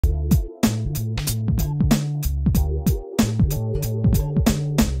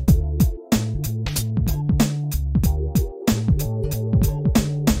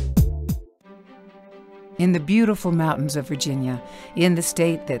beautiful mountains of Virginia, in the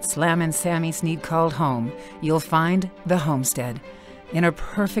state that Slammin' Sammy Snead called home, you'll find the Homestead. In a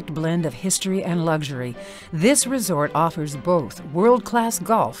perfect blend of history and luxury, this resort offers both world-class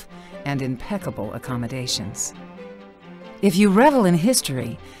golf and impeccable accommodations. If you revel in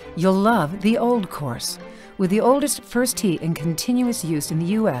history, you'll love the Old Course. With the oldest first tee in continuous use in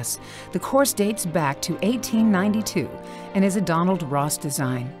the U.S., the course dates back to 1892 and is a Donald Ross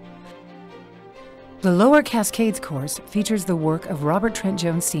design. The Lower Cascades course features the work of Robert Trent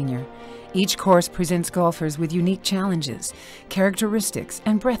Jones Sr. Each course presents golfers with unique challenges, characteristics,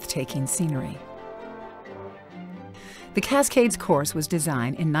 and breathtaking scenery. The Cascades course was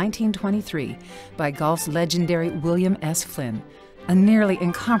designed in 1923 by golf's legendary William S. Flynn, a nearly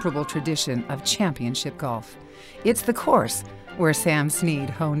incomparable tradition of championship golf. It's the course where Sam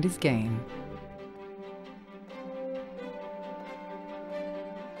Snead honed his game.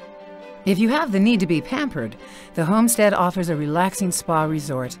 If you have the need to be pampered, the Homestead offers a relaxing spa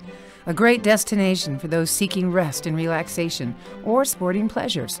resort, a great destination for those seeking rest and relaxation or sporting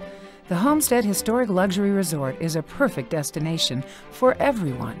pleasures. The Homestead Historic Luxury Resort is a perfect destination for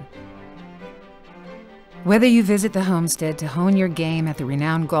everyone. Whether you visit the Homestead to hone your game at the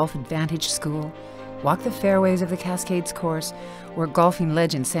renowned Golf Advantage School, walk the fairways of the Cascades course, where golfing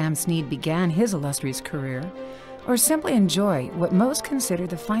legend Sam Snead began his illustrious career, or simply enjoy what most consider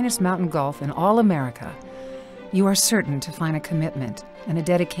the finest mountain golf in all America, you are certain to find a commitment and a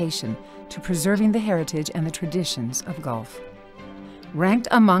dedication to preserving the heritage and the traditions of golf. Ranked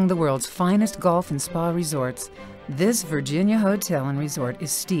among the world's finest golf and spa resorts, this Virginia hotel and resort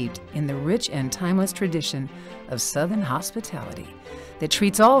is steeped in the rich and timeless tradition of Southern hospitality that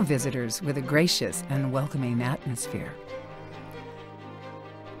treats all visitors with a gracious and welcoming atmosphere.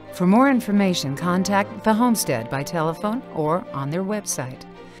 For more information, contact the Homestead by telephone or on their website.